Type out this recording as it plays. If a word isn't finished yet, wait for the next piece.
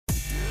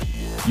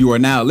You are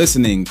now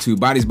listening to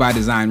Bodies by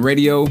Design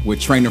Radio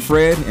with Trainer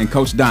Fred and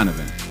Coach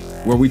Donovan,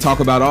 where we talk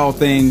about all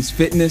things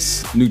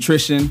fitness,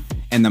 nutrition,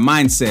 and the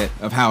mindset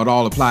of how it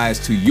all applies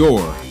to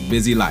your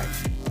busy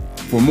life.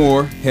 For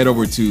more, head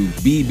over to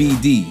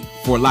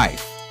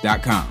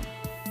bbdforlife.com.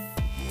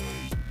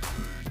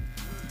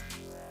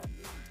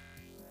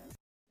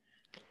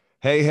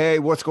 Hey,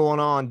 what's going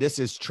on? This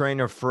is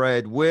Trainer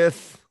Fred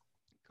with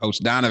Coach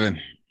Donovan.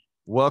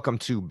 Welcome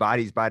to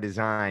Bodies by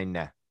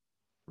Design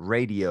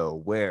Radio,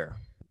 where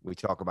we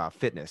talk about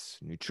fitness,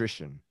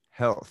 nutrition,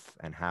 health,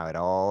 and how it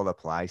all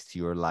applies to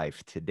your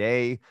life.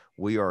 Today,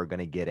 we are going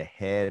to get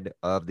ahead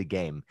of the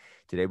game.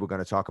 Today, we're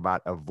going to talk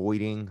about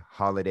avoiding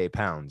holiday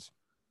pounds.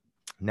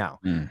 Now,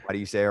 why do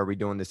you say are we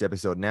doing this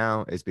episode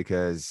now? Is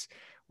because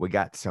we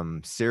got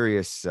some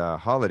serious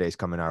holidays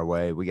coming our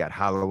way. We got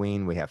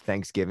Halloween, we have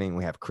Thanksgiving,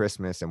 we have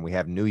Christmas, and we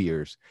have New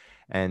Year's.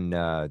 And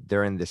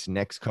during this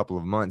next couple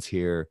of months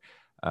here,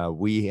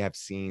 we have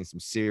seen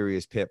some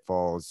serious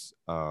pitfalls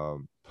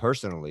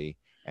personally,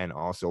 and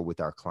also with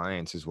our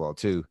clients as well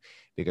too,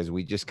 because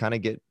we just kind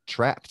of get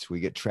trapped.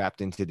 We get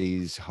trapped into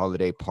these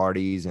holiday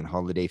parties and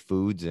holiday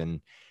foods,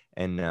 and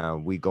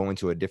we go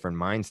into a different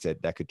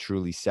mindset that could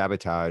truly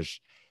sabotage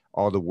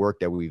all the work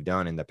that we've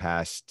done in the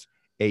past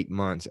 8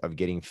 months of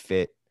getting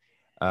fit.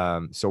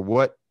 So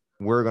what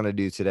we're going to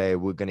do today,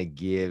 we're going to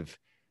give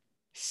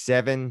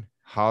 7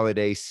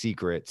 holiday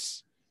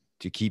secrets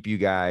to keep you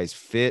guys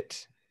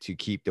fit, to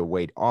keep the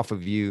weight off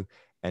of you,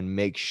 and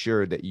make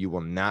sure that you will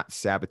not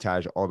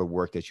sabotage all the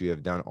work that you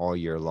have done all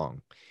year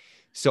long.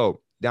 So,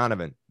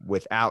 Donovan,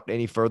 without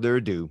any further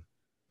ado,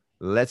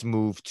 let's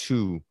move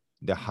to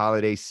the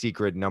holiday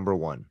secret number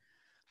 1.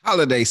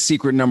 Holiday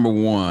secret number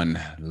 1,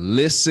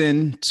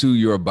 listen to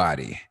your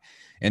body.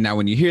 And now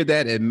when you hear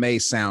that, it may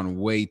sound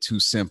way too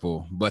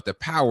simple, but the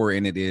power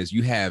in it is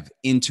you have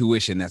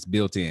intuition that's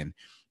built in.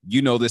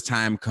 You know, this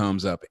time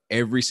comes up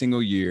every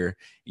single year.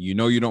 You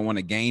know, you don't want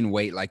to gain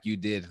weight like you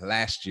did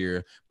last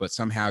year, but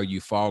somehow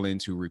you fall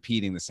into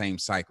repeating the same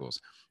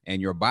cycles.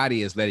 And your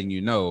body is letting you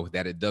know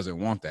that it doesn't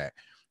want that,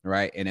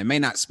 right? And it may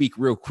not speak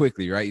real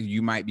quickly, right?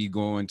 You might be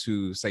going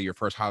to, say, your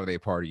first holiday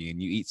party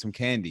and you eat some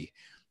candy,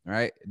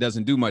 right? It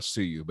doesn't do much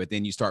to you, but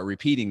then you start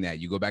repeating that.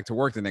 You go back to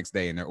work the next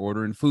day and they're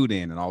ordering food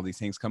in and all these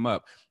things come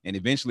up. And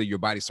eventually your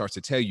body starts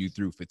to tell you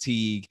through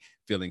fatigue,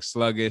 feeling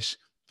sluggish,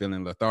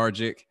 feeling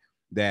lethargic,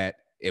 that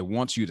it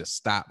wants you to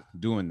stop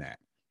doing that.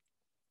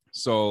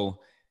 So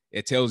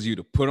it tells you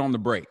to put on the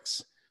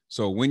brakes.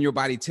 So when your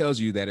body tells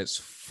you that it's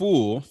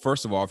full,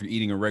 first of all, if you're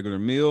eating a regular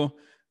meal,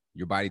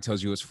 your body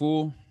tells you it's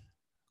full,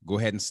 go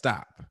ahead and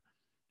stop,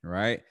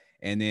 right?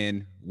 And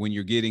then when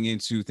you're getting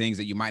into things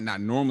that you might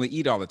not normally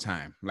eat all the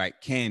time,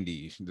 like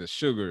candy, the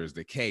sugars,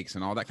 the cakes,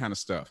 and all that kind of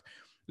stuff,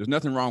 there's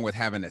nothing wrong with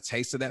having a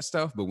taste of that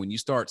stuff. But when you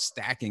start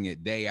stacking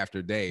it day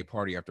after day,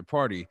 party after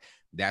party,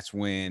 that's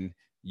when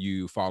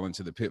you fall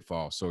into the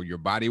pitfall. So your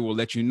body will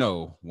let you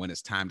know when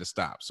it's time to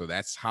stop. So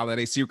that's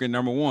holiday secret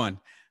number 1.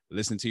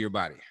 Listen to your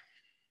body.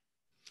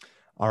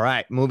 All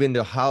right, moving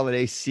to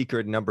holiday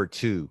secret number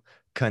 2,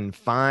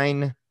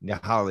 confine the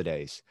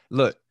holidays.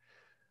 Look,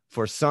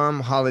 for some,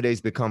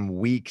 holidays become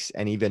weeks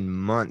and even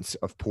months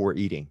of poor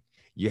eating.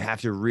 You have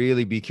to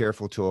really be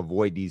careful to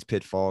avoid these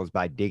pitfalls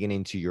by digging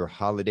into your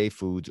holiday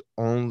foods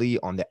only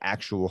on the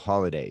actual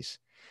holidays.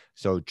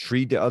 So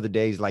treat the other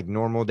days like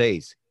normal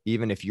days,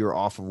 even if you're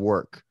off of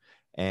work.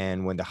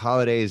 And when the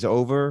holiday is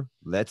over,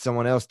 let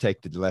someone else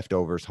take the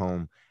leftovers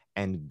home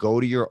and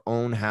go to your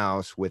own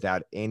house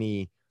without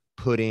any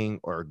pudding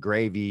or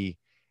gravy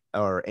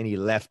or any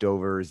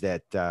leftovers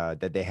that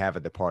they have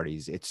at the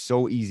parties. It's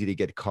so easy to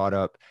get caught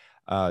up,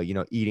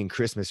 eating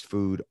Christmas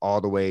food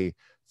all the way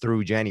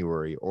through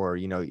January, or,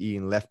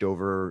 eating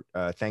leftover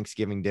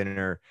Thanksgiving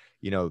dinner,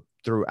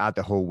 throughout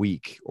the whole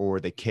week, or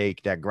the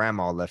cake that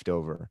grandma left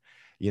over.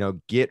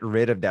 Get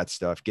rid of that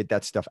stuff. Get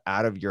that stuff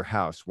out of your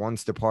house.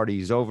 Once the party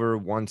is over,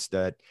 once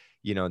that,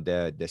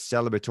 the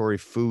celebratory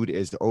food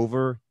is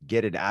over,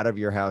 get it out of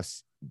your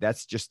house.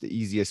 That's just the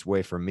easiest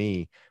way for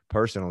me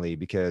personally,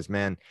 because,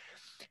 man,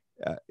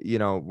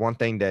 one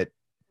thing that,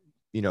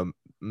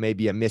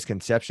 maybe a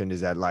misconception is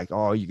that, like,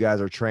 oh, you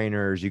guys are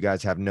trainers, you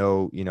guys have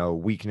no,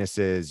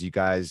 weaknesses. You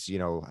guys,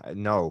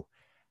 no,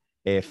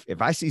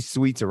 if I see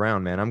sweets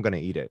around, man, I'm going to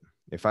eat it.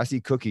 If I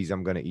see cookies,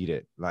 I'm going to eat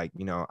it. Like,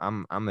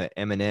 I'm an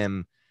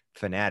M&M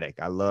fanatic.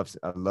 I love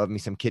me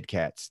some Kit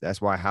Kats.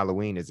 That's why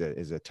Halloween is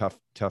a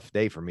tough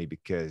day for me,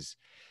 because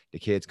the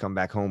kids come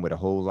back home with a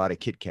whole lot of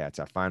Kit Kats.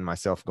 I find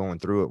myself going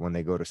through it when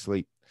they go to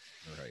sleep.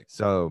 Right.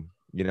 So,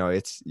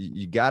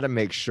 you got to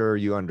make sure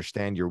you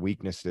understand your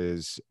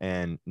weaknesses,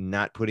 and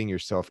not putting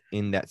yourself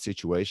in that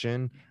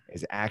situation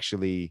is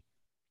actually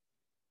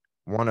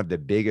one of the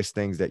biggest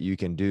things that you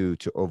can do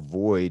to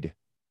avoid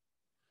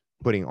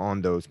putting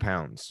on those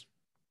pounds.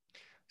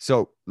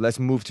 So let's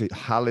move to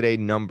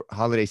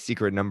holiday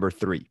secret number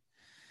 3.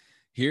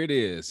 Here it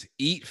is.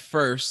 Eat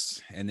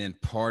first and then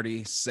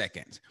party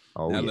second.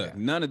 Oh, Now, yeah. look,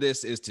 none of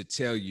this is to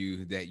tell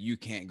you that you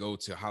can't go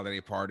to holiday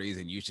parties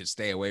and you should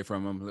stay away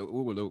from them.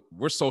 Look,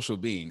 we're social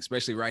beings,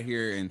 especially right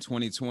here in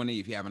 2020.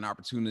 If you have an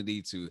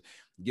opportunity to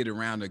get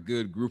around a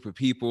good group of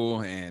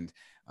people and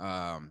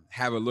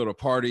have a little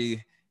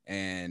party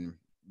and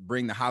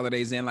bring the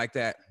holidays in like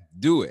that,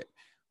 do it.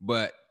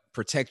 But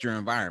protect your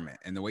environment.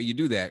 And the way you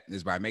do that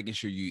is by making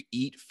sure you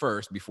eat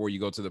first before you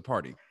go to the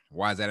party.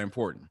 Why is that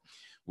important?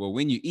 Well,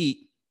 when you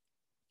eat,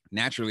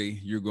 naturally,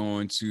 you're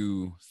going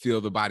to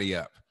fill the body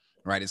up,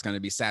 right? It's going to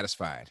be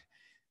satisfied.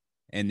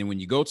 And then when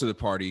you go to the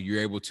party,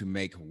 you're able to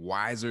make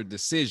wiser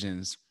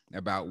decisions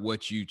about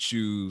what you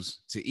choose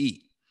to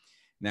eat.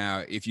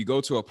 Now, if you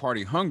go to a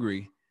party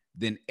hungry,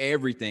 then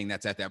everything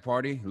that's at that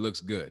party looks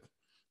good.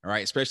 All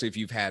right. Especially if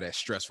you've had a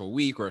stressful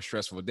week or a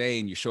stressful day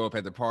and you show up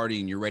at the party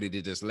and you're ready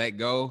to just let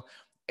go,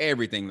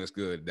 everything looks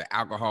good. The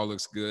alcohol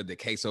looks good. The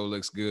queso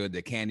looks good.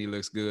 The candy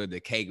looks good. The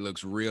cake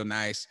looks real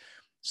nice.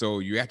 So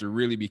you have to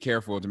really be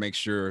careful to make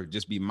sure,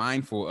 just be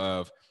mindful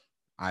of,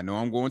 I know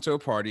I'm going to a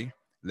party.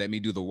 Let me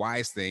do the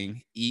wise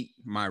thing, eat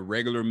my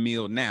regular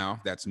meal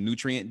now that's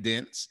nutrient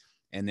dense,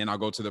 and then I'll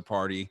go to the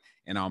party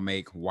and I'll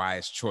make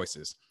wise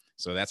choices.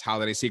 So that's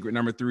holiday secret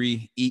number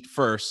 3, eat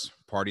first,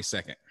 party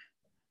second.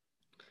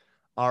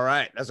 All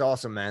right. That's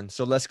awesome, man.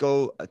 So let's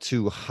go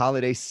to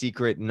holiday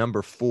secret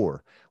number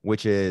 4,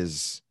 which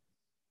is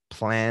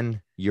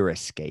plan your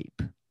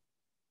escape.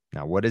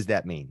 Now, what does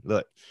that mean?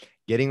 Look,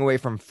 getting away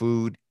from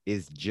food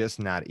is just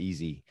not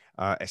easy,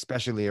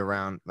 especially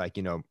around, like,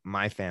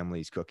 my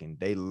family's cooking.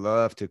 They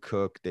love to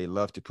cook. They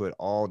love to put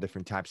all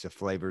different types of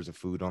flavors of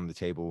food on the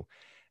table.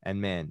 And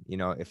man,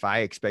 if I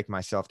expect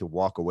myself to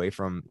walk away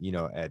from,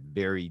 a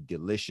very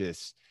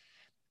delicious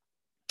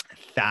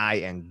thigh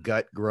and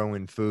gut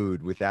growing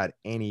food without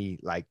any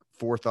like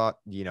forethought,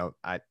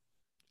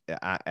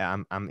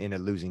 I'm in a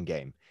losing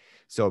game.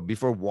 So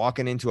before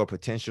walking into a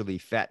potentially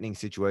fattening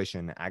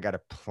situation, I got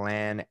to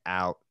plan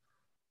out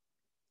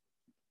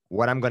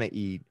what I'm going to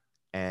eat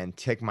and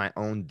take my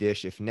own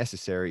dish if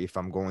necessary, if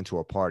I'm going to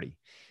a party.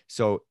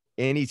 So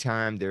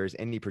anytime there's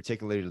any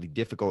particularly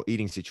difficult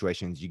eating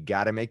situations, you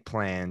got to make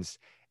plans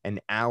an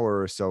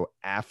hour or so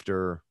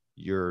after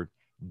your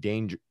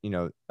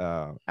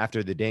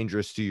after the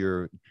dangerous to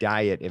your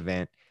diet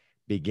event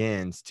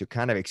begins, to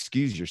kind of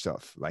excuse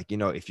yourself. Like,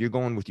 if you're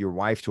going with your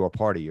wife to a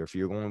party or if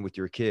you're going with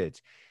your kids,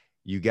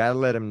 you got to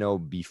let them know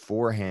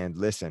beforehand,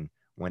 listen,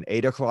 when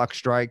 8 o'clock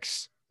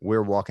strikes,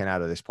 we're walking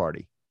out of this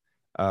party.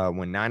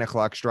 When 9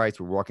 o'clock strikes,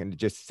 we're walking.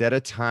 Just set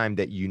a time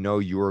that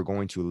you are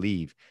going to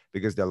leave,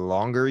 because the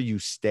longer you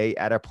stay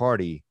at a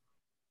party,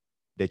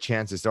 the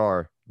chances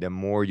are the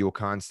more you'll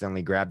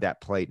constantly grab that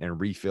plate and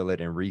refill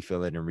it and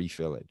refill it and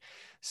refill it.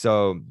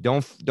 So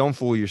don't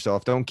fool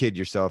yourself. Don't kid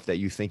yourself that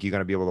you think you're going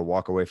to be able to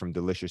walk away from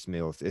delicious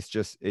meals. It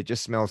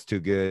just smells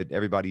too good.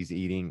 Everybody's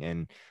eating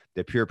and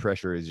the peer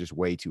pressure is just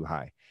way too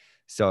high.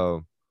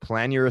 So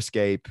plan your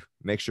escape.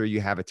 Make sure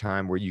you have a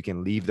time where you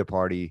can leave the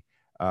party.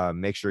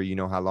 Make sure you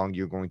know how long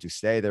you're going to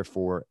stay there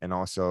for. And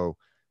also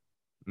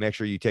make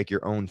sure you take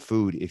your own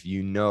food if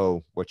you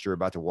know what you're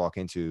about to walk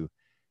into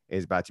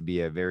is about to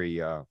be a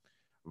very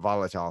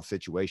volatile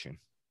situation.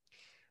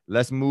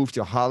 Let's move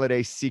to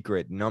holiday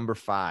secret number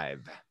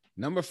 5.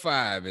 Number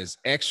 5 is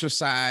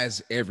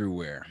exercise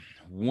everywhere.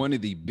 One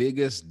of the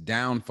biggest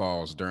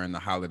downfalls during the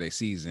holiday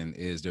season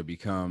is there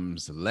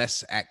becomes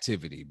less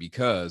activity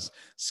because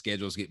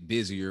schedules get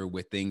busier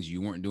with things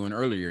you weren't doing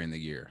earlier in the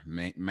year.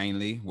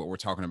 Mainly what we're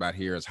talking about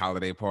here is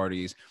holiday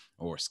parties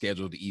or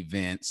scheduled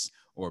events,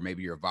 or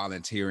maybe you're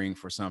volunteering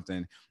for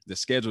something. The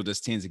schedule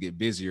just tends to get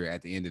busier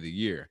at the end of the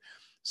year.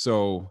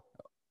 So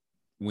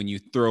when you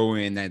throw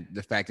in that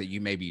the fact that you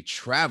may be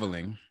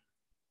traveling,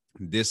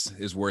 this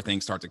is where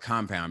things start to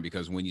compound,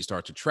 because when you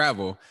start to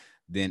travel,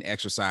 then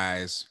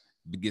exercise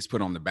gets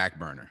put on the back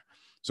burner.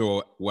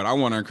 So what I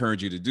want to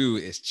encourage you to do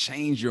is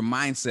change your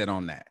mindset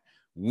on that.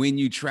 When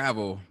you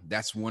travel,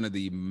 that's one of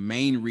the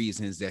main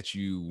reasons that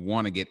you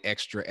want to get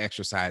extra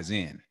exercise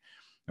in.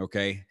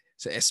 Okay.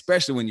 So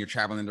especially when you're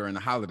traveling during the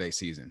holiday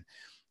season.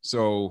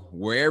 So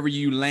wherever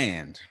you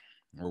land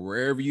or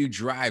wherever you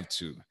drive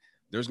to,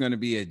 there's going to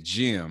be a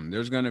gym.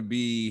 There's going to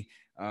be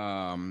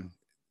some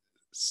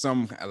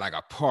like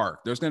a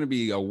park. There's going to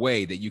be a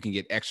way that you can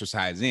get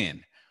exercise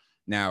in.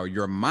 Now,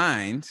 your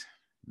mind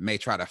may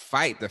try to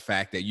fight the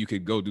fact that you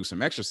could go do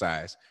some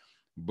exercise.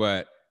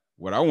 But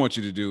what I want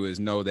you to do is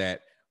know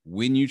that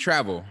when you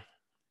travel,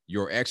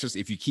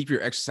 if you keep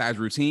your exercise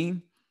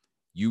routine,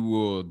 you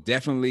will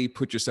definitely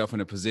put yourself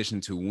in a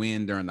position to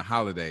win during the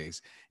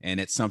holidays. And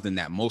it's something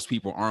that most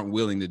people aren't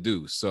willing to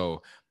do.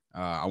 So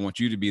I want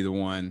you to be the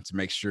one to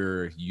make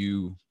sure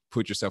you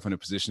put yourself in a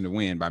position to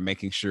win by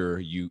making sure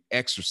you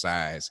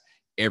exercise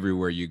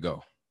everywhere you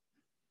go.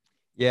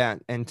 Yeah.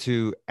 And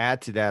to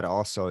add to that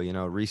also,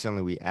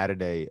 recently we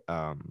added a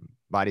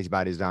Bodies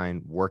by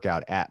Design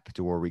workout app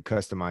to where we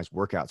customize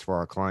workouts for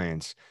our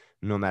clients,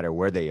 no matter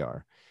where they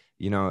are.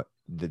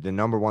 The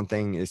number one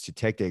thing is to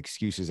take the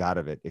excuses out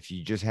of it. If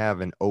you just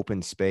have an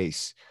open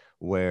space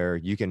where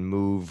you can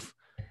move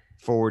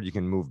forward, you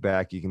can move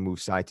back, you can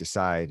move side to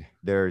side.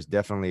 There's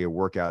definitely a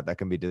workout that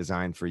can be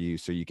designed for you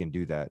so you can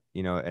do that.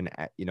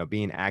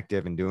 Being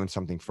active and doing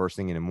something first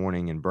thing in the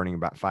morning and burning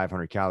about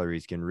 500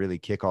 calories can really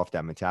kick off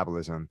that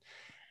metabolism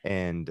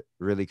and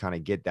really kind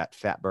of get that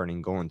fat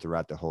burning going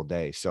throughout the whole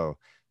day. So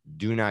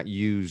do not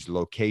use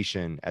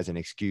location as an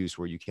excuse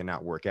where you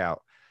cannot work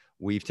out.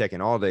 We've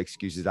taken all the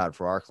excuses out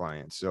for our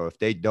clients. So if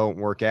they don't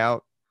work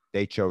out,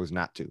 they chose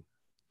not to.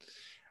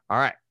 All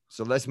right.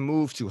 So let's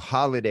move to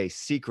holiday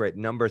secret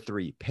number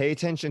 3. Pay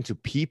attention to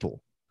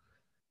people.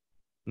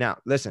 Now,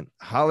 listen,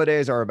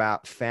 holidays are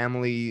about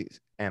family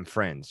and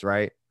friends,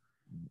 right?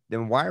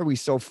 Then why are we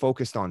so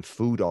focused on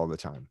food all the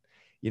time?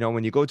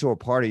 When you go to a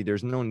party,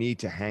 there's no need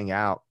to hang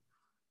out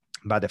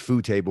by the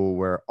food table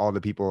where all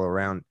the people are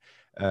around.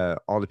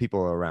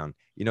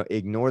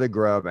 Ignore the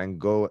grub and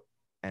go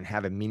and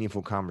have a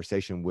meaningful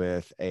conversation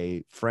with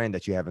a friend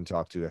that you haven't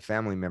talked to, a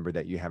family member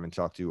that you haven't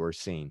talked to or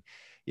seen.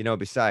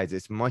 Besides,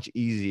 it's much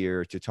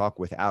easier to talk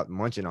without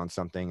munching on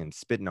something and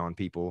spitting on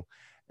people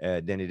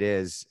than it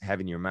is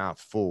having your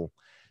mouth full.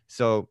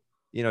 So,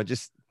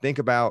 just think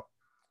about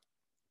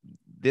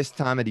this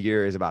time of the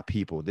year is about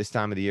people. This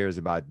time of the year is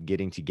about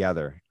getting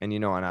together. And,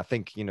 and I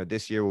think,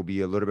 this year will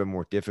be a little bit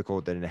more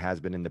difficult than it has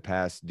been in the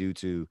past due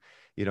to,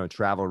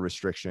 travel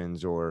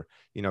restrictions, or,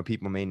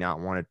 people may not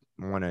want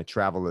to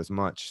travel as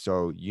much.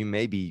 So you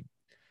may be,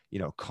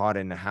 caught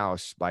in the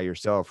house by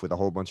yourself with a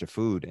whole bunch of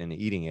food and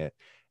eating it.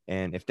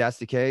 And if that's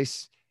the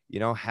case,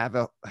 have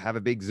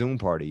a big Zoom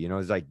party.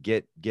 It's like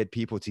get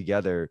people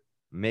together,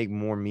 make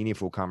more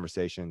meaningful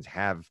conversations,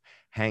 have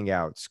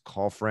hangouts,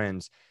 call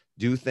friends,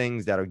 do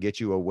things that'll get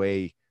you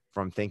away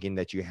from thinking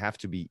that you have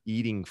to be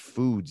eating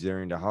foods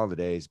during the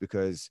holidays,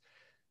 because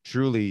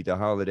truly the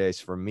holidays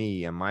for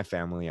me and my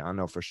family, I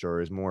know for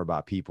sure, is more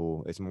about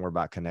people. It's more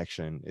about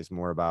connection. It's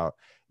more about,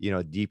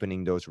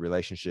 deepening those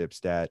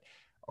relationships that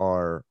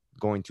are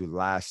going to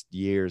last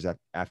years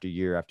after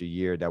year after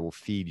year, that will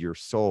feed your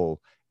soul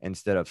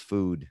instead of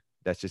food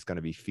that's just going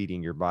to be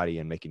feeding your body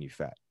and making you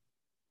fat.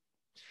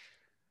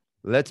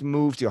 Let's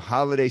move to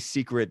holiday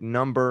secret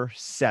number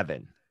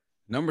 7.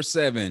 Number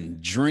 7,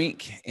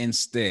 drink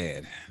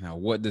instead. Now,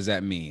 what does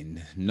that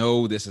mean?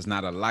 No, this is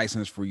not a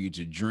license for you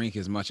to drink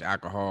as much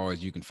alcohol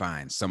as you can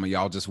find. Some of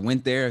y'all just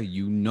went there,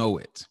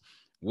 it.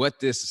 What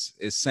this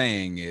is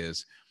saying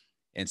is,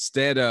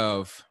 instead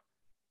of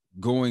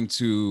going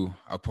to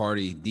a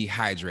party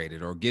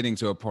dehydrated or getting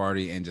to a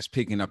party and just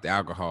picking up the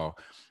alcohol,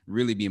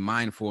 really be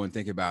mindful and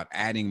think about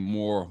adding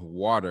more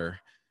water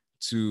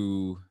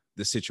to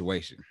the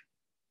situation.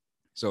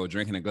 So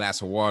drinking a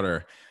glass of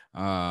water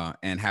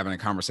and having a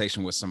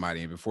conversation with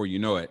somebody, and before you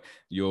know it,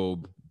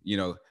 you'll,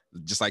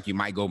 just like you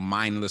might go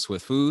mindless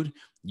with food,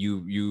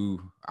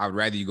 I would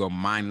rather you go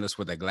mindless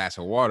with a glass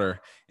of water,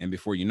 and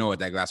before you know it,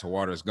 that glass of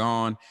water is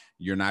gone.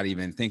 You're not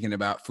even thinking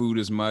about food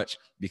as much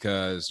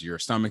because your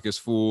stomach is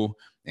full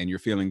and you're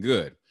feeling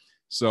good.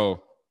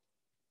 So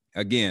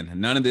again,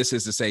 none of this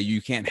is to say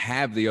you can't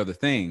have the other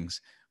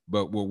things,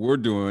 but what we're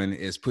doing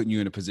is putting you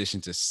in a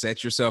position to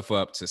set yourself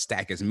up to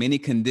stack as many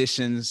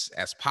conditions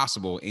as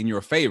possible in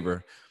your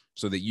favor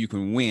so that you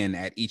can win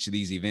at each of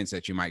these events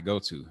that you might go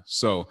to.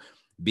 So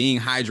being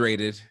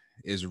hydrated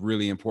is a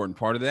really important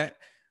part of that.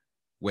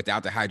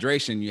 Without the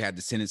hydration, you have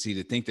the tendency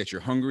to think that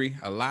you're hungry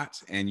a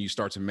lot, and you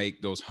start to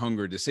make those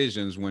hunger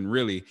decisions when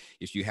really,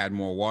 if you had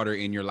more water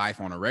in your life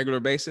on a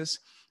regular basis,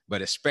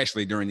 but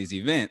especially during these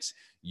events,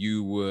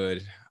 you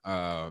would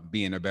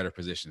be in a better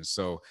position.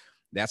 So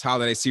that's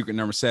holiday secret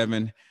number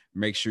 7.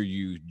 Make sure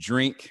you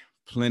drink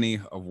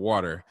plenty of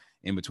water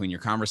in between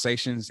your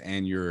conversations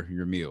and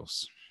your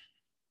meals.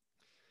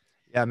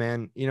 Yeah,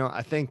 man.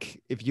 I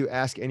think if you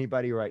ask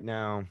anybody right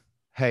now,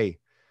 hey,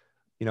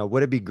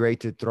 would it be great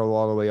to throw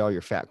away all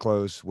your fat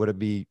clothes? Would it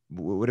be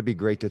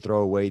great to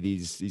throw away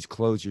these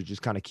clothes you're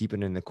just kind of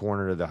keeping in the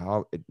corner of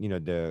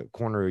the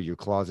corner of your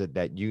closet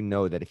that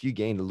that if you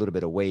gained a little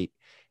bit of weight,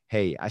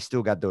 hey, I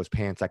still got those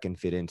pants I can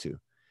fit into.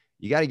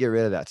 You got to get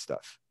rid of that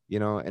stuff,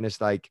 and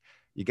it's like,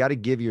 you got to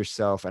give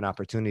yourself an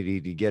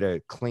opportunity to get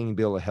a clean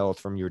bill of health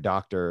from your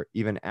doctor,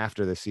 even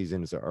after the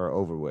seasons are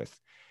over with.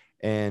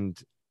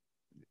 And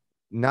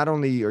not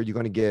only are you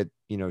going to get,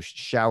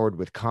 showered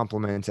with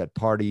compliments at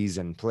parties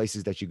and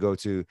places that you go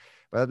to,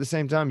 but at the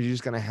same time, you're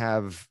just going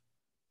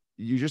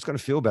to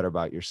feel better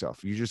about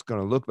yourself. You're just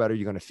going to look better.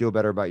 You're going to feel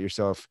better about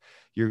yourself.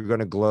 You're going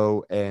to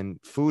glow, and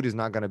food is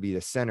not going to be the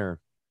center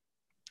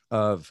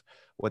of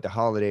what the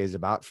holiday is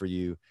about for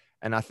you.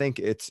 And I think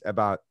it's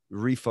about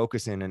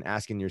refocusing and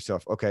asking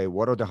yourself, okay,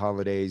 what are the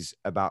holidays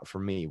about for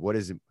me? What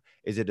is it?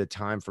 Is it a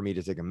time for me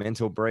to take a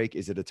mental break?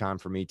 Is it a time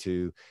for me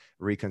to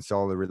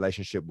reconcile a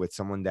relationship with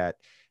someone that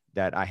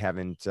I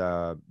haven't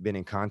been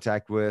in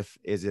contact with?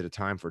 Is it a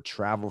time for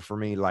travel for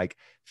me? Like,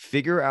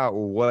 figure out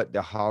what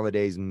the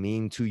holidays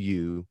mean to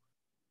you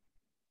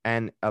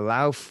and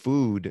allow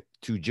food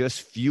to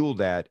just fuel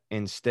that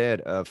instead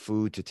of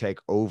food to take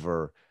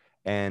over.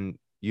 And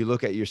you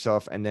look at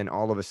yourself, and then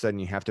all of a sudden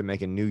you have to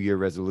make a New Year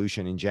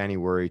resolution in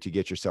January to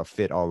get yourself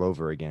fit all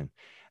over again.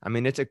 I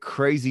mean, it's a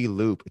crazy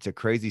loop. It's a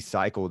crazy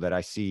cycle that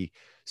I see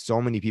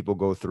so many people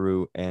go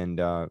through. And,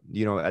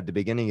 you know, at the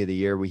beginning of the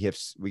year, we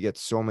get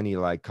so many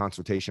like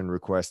consultation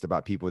requests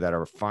about people that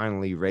are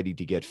finally ready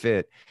to get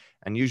fit.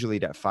 And usually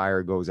that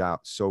fire goes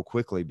out so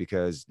quickly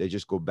because they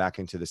just go back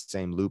into the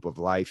same loop of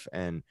life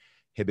and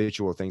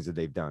habitual things that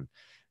they've done.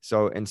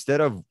 So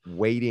instead of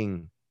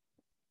waiting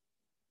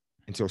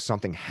until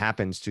something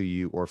happens to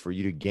you, or for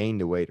you to gain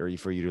the weight, or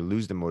for you to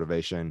lose the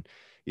motivation,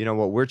 you know,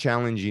 what we're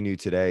challenging you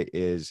today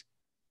is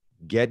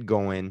get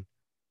going,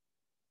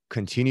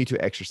 continue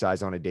to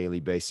exercise on a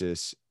daily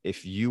basis.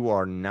 If you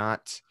are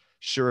not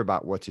sure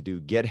about what to do,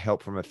 get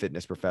help from a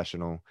fitness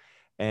professional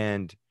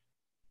and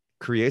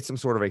create some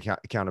sort of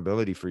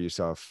accountability for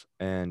yourself.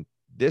 And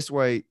this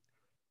way,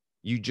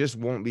 you just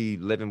won't be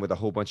living with a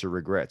whole bunch of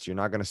regrets. You're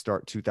not going to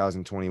start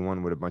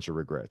 2021 with a bunch of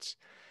regrets.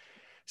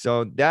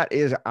 So that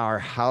is our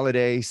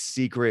holiday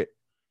secret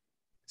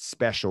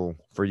special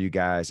for you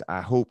guys.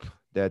 I hope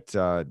that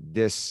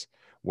this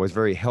was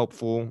very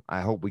helpful.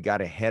 I hope we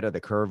got ahead of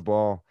the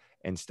curveball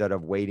instead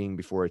of waiting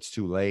before it's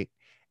too late.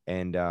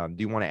 And do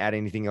you want to add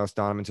anything else,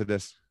 Donovan, to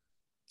this?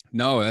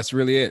 No, that's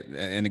really it.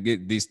 And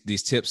again,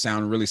 these tips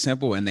sound really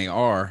simple, and they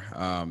are.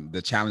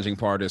 The challenging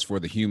part is for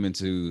the human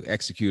to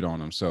execute on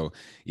them. So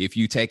if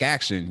you take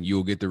action,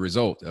 you'll get the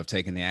result of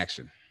taking the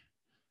action.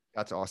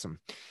 That's awesome.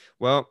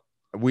 Well,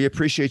 we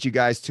appreciate you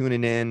guys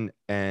tuning in,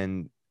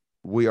 and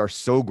we are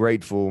so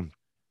grateful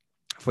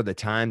for the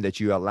time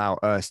that you allow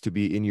us to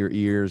be in your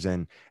ears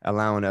and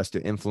allowing us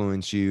to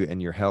influence you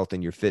and your health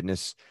and your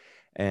fitness.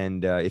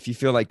 And if you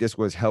feel like this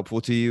was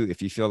helpful to you,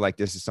 if you feel like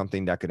this is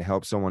something that could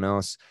help someone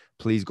else,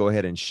 please go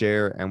ahead and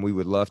share. And we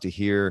would love to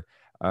hear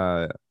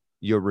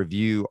your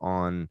review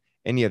on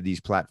any of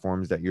these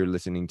platforms that you're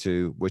listening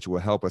to, which will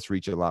help us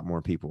reach a lot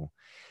more people.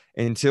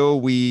 Until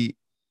we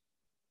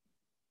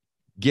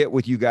get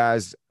with you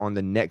guys on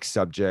the next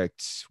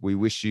subject, we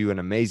wish you an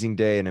amazing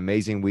day, an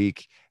amazing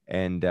week,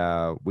 and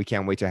we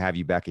can't wait to have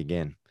you back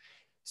again.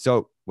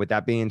 So with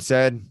that being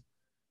said,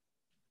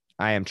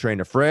 I am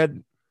Trainer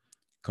Fred.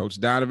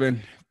 Coach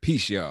Donovan,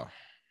 peace, y'all.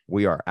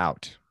 We are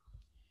out.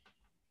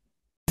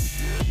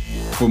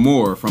 For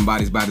more from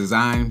Bodies by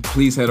Design,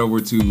 please head over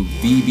to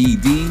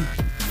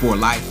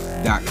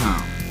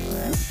bbd4life.com.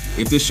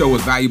 If this show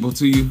was valuable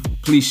to you,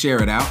 please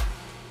share it out.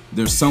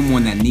 There's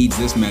someone that needs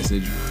this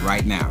message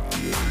right now.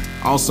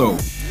 Also,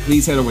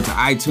 please head over to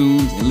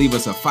iTunes and leave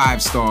us a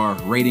 5-star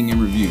rating and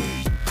review.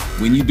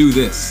 When you do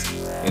this,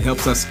 it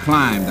helps us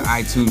climb the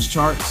iTunes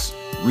charts,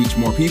 reach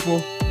more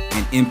people,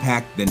 and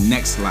impact the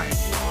next life.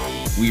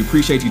 We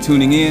appreciate you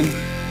tuning in,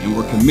 and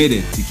we're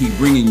committed to keep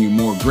bringing you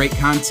more great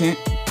content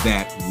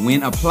that,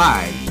 when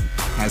applied,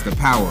 has the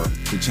power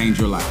to change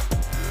your life.